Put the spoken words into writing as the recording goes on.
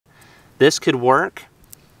this could work.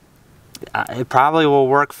 It probably will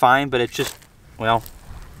work fine, but it's just, well,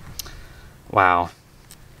 wow.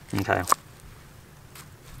 Okay.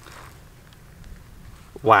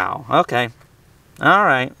 Wow. Okay. All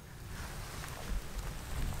right.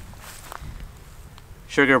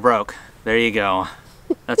 Sugar broke. There you go.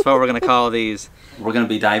 That's what we're going to call these. We're going to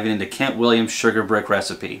be diving into Kent Williams' sugar brick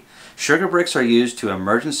recipe. Sugar bricks are used to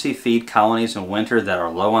emergency feed colonies in winter that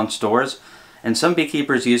are low on stores, and some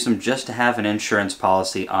beekeepers use them just to have an insurance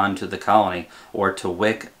policy onto the colony or to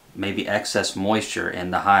wick maybe excess moisture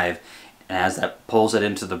in the hive. And as that pulls it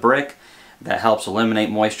into the brick, that helps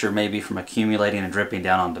eliminate moisture maybe from accumulating and dripping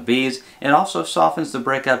down on the bees. It also softens the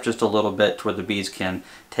brick up just a little bit to where the bees can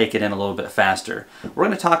take it in a little bit faster. We're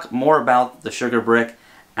going to talk more about the sugar brick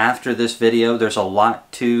after this video. There's a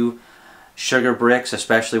lot to sugar bricks,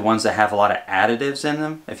 especially ones that have a lot of additives in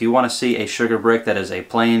them. If you want to see a sugar brick that is a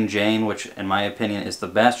plain Jane, which in my opinion is the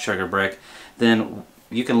best sugar brick, then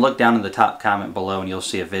you can look down in the top comment below and you'll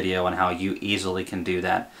see a video on how you easily can do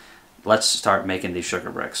that. Let's start making these sugar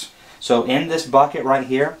bricks. So in this bucket right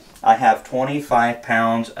here, I have 25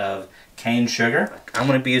 pounds of cane sugar. I'm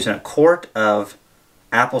going to be using a quart of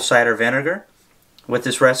apple cider vinegar with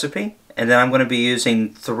this recipe. And then I'm going to be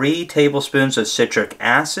using 3 tablespoons of citric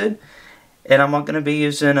acid. And I'm going to be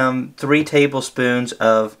using 3 tablespoons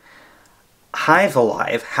of Hive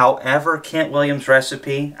Alive. However, Kent Williams'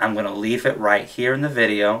 recipe, I'm going to leave it right here in the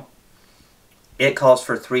video. It calls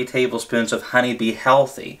for 3 tablespoons of Honeybee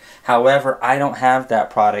Healthy. However, I don't have that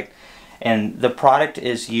product. And the product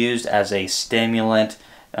is used as a stimulant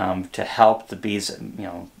to help the bees,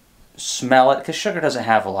 smell it, because sugar doesn't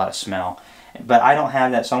have a lot of smell. But I don't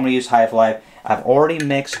have that, so I'm going to use Hive Alive. I've already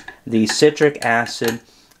mixed the citric acid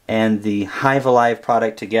and the Hive Alive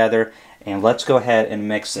product together, and let's go ahead and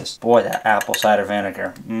mix this. Boy, that apple cider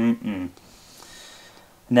vinegar.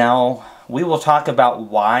 Now, we will talk about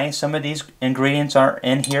why some of these ingredients are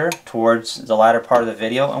in here towards the latter part of the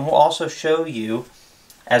video, and we'll also show you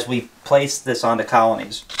as we place this onto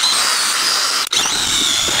colonies.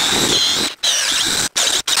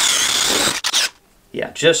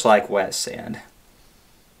 Yeah, just like wet sand.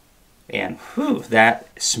 And whew, that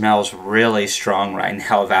smells really strong right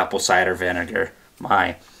now of apple cider vinegar.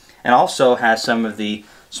 My. And also has some of the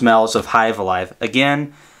smells of Hive Alive.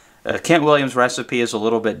 Again, Kent Williams' recipe is a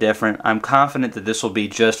little bit different. I'm confident that this will be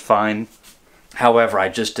just fine. However, I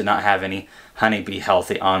just did not have any Honeybee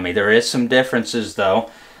Healthy on me. There is some differences though.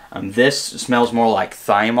 This smells more like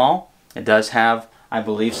thymol. It does have, I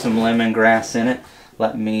believe, some lemongrass in it.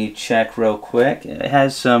 Let me check real quick. It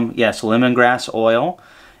has some, yes, lemongrass oil,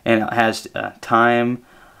 and it has thyme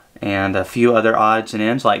and a few other odds and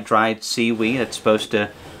ends like dried seaweed. It's supposed to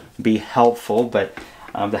be helpful, but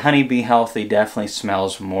the Honeybee Healthy definitely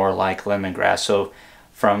smells more like lemongrass. So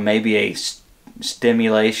from maybe a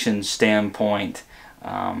stimulation standpoint,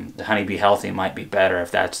 the Honeybee Healthy might be better if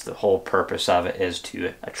that's the whole purpose of it, is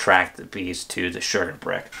to attract the bees to the sugar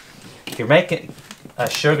brick. If you're making a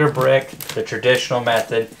sugar brick the traditional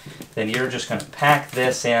method, then you're just going to pack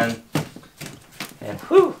this in, and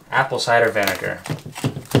whew, apple cider vinegar.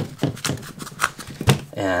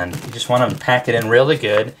 And you just want to pack it in really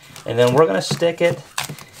good, and then we're going to stick it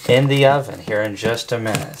in the oven here in just a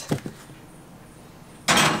minute.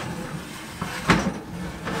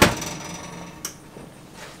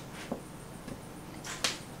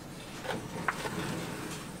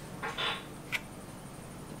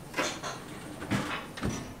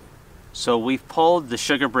 So we've pulled the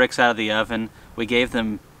sugar bricks out of the oven. We gave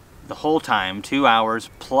them the whole time, 2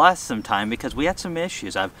 hours plus some time, because we had some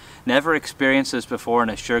issues. I've never experienced this before in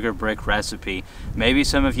a sugar brick recipe. Maybe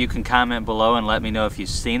some of you can comment below and let me know if you've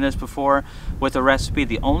seen this before with a recipe.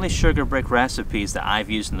 The only sugar brick recipes that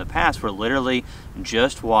I've used in the past were literally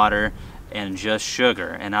just water and just sugar,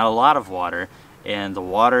 and not a lot of water. And the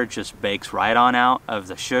water just bakes right on out of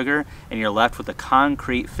the sugar, and you're left with a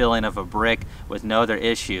concrete filling of a brick with no other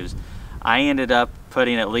issues. I ended up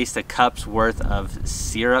putting at least a cup's worth of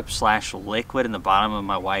syrup/liquid in the bottom of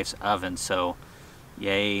my wife's oven, so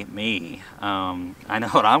yay me. I know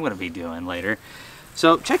what I'm going to be doing later.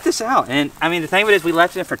 So check this out. And I mean, the thing of it is, we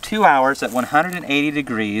left it in for 2 hours at 180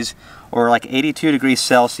 degrees, or like 82 degrees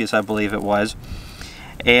Celsius, I believe it was.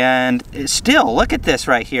 And still, look at this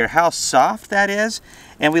right here, how soft that is.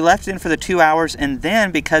 And we left it in for the 2 hours, and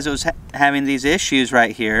then because it was having these issues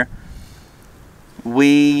right here,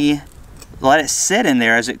 we let it sit in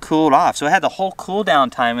there as it cooled off. So it had the whole cool down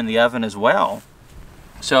time in the oven as well.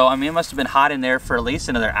 So I mean, it must have been hot in there for at least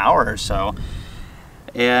another hour or so.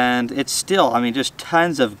 And it's still, I mean, just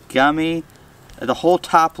tons of gummy. The whole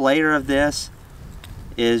top layer of this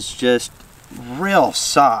is just real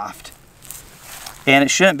soft. And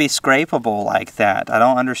it shouldn't be scrapable like that. I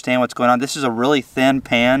don't understand what's going on. This is a really thin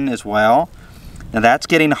pan as well. Now that's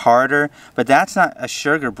getting harder, but that's not a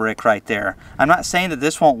sugar brick right there. I'm not saying that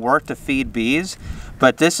this won't work to feed bees,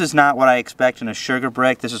 but this is not what I expect in a sugar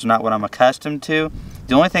brick. This is not what I'm accustomed to.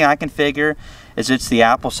 The only thing I can figure is it's the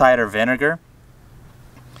apple cider vinegar,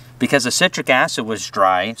 because the citric acid was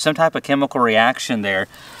dry, some type of chemical reaction there.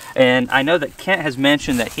 And I know that Kent has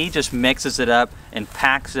mentioned that he just mixes it up and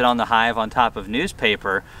packs it on the hive on top of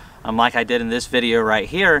newspaper, like I did in this video right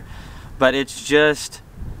here, but it's just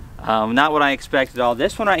not what I expected at all.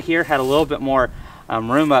 This one right here had a little bit more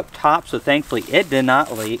room up top, so thankfully it did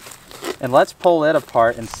not leak. And let's pull it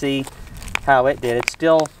apart and see how it did. It's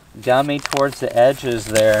still gummy towards the edges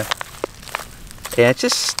there. And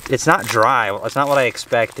it's not dry. It's not what I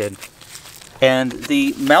expected. And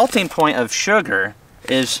the melting point of sugar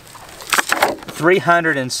is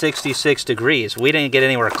 366 degrees. We didn't get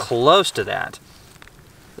anywhere close to that.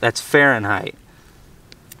 That's Fahrenheit.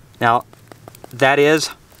 Now, that is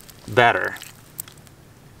better.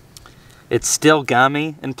 It's still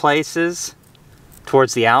gummy in places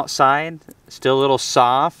towards the outside, still a little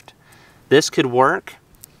soft. This could work.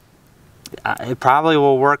 It probably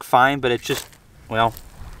will work fine, but it's just, well,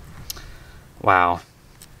 wow.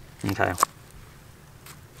 Okay.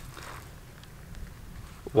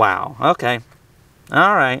 Wow, okay.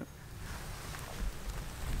 All right.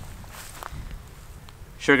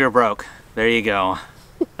 Sugar broke. There you go.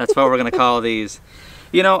 That's what we're going to call these.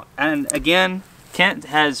 You know, and again, Kent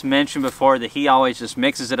has mentioned before that he always just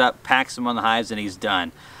mixes it up, packs them on the hives, and he's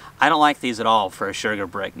done. I don't like these at all for a sugar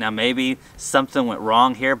brick. Now maybe something went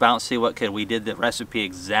wrong here, but I don't see what could. We did the recipe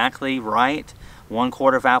exactly right. 1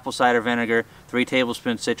 quart of apple cider vinegar, 3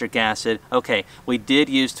 tablespoons citric acid. Okay, we did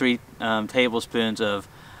use 3 tablespoons of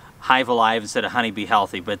Hive Alive instead of Honeybee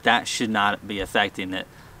Healthy, but that should not be affecting it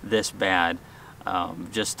this bad.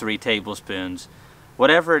 Just 3 tablespoons.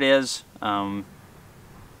 Whatever it is,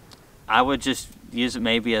 I would just use it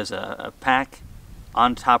maybe as a pack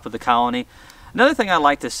on top of the colony. Another thing I'd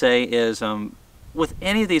like to say is with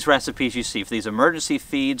any of these recipes you see, for these emergency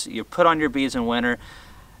feeds you put on your bees in winter,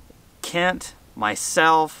 Kent,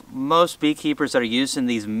 myself, most beekeepers that are using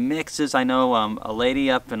these mixes, I know a lady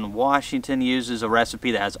up in Washington uses a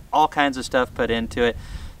recipe that has all kinds of stuff put into it.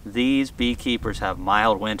 These beekeepers have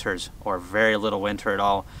mild winters or very little winter at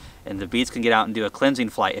all, and the bees can get out and do a cleansing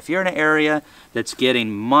flight. If you're in an area that's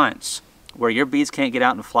getting months where your bees can't get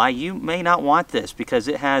out and fly, you may not want this, because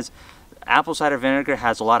it has apple cider vinegar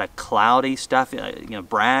has a lot of cloudy stuff. You know,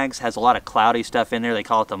 Bragg's has a lot of cloudy stuff in there. They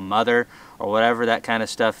call it the mother or whatever that kind of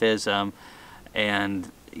stuff is. And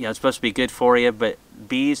you know, it's supposed to be good for you, but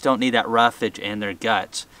bees don't need that roughage in their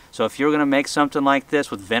guts. So if you're going to make something like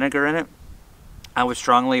this with vinegar in it, I would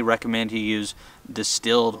strongly recommend you use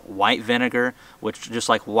distilled white vinegar, which, just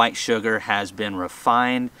like white sugar, has been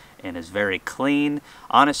refined and is very clean.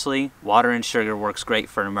 Honestly, water and sugar works great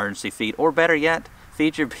for an emergency feed, or better yet,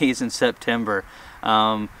 feed your bees in September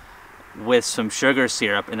with some sugar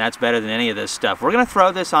syrup, and that's better than any of this stuff. We're going to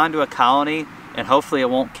throw this onto a colony, and hopefully it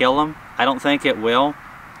won't kill them. I don't think it will.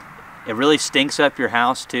 It really stinks up your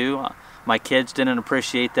house too. My kids didn't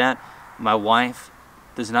appreciate that. My wife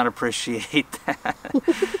does not appreciate that.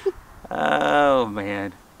 Oh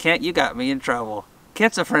man, Kent, you got me in trouble.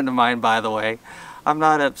 Kent's a friend of mine, by the way. I'm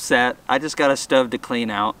not upset. I just got a stove to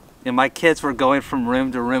clean out, and my kids were going from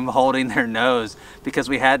room to room holding their nose because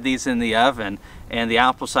we had these in the oven, and the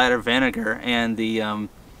apple cider vinegar and the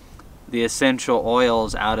essential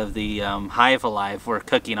oils out of the Hive Alive were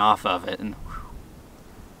cooking off of it. And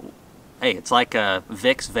hey, it's like a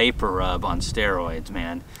Vicks Vapor Rub on steroids,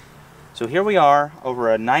 man. So here we are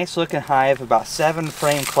over a nice looking hive, about 7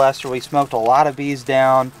 frame cluster. We smoked a lot of bees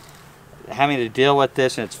down, having to deal with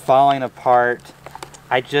this, and it's falling apart.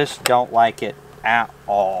 I just don't like it at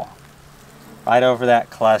all. Right over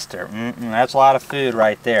that cluster. That's a lot of food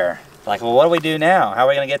right there. Like, well, what do we do now? How are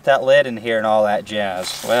we going to get that lid in here and all that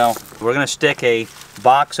jazz? Well, we're going to stick a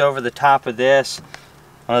box over the top of this,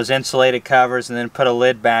 one of those insulated covers, and then put a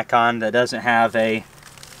lid back on that doesn't have a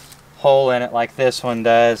hole in it like this one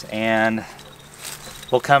does, and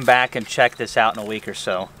we'll come back and check this out in a week or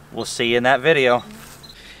so. We'll see you in that video.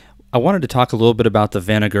 I wanted to talk a little bit about the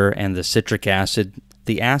vinegar and the citric acid.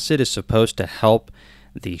 The acid is supposed to help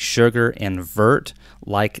the sugar invert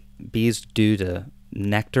like bees do to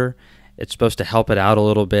nectar. It's supposed to help it out a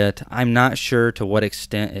little bit. I'm not sure to what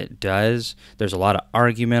extent it does. There's a lot of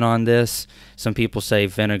argument on this. Some people say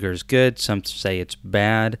vinegar is good, some say it's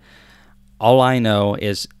bad. All I know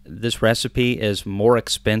is this recipe is more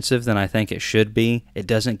expensive than I think it should be. It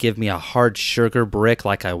doesn't give me a hard sugar brick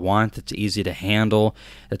like I want that's easy to handle,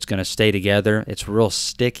 that's going to stay together. It's real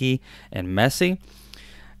sticky and messy.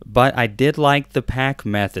 But I did like the pack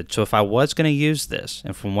method. So if I was going to use this,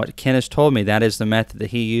 and from what Ken has told me, that is the method that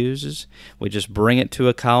he uses. We just bring it to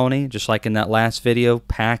a colony, just like in that last video,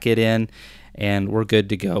 pack it in, and we're good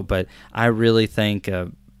to go. But I really think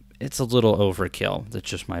it's a little overkill. That's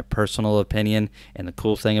just my personal opinion. And the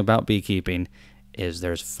cool thing about beekeeping is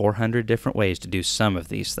there's 400 different ways to do some of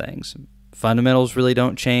these things. Fundamentals really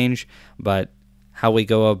don't change, but how we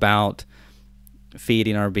go about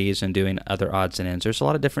feeding our bees and doing other odds and ends, there's a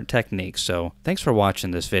lot of different techniques. So thanks for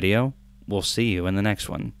watching this video. We'll see you in the next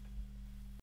one.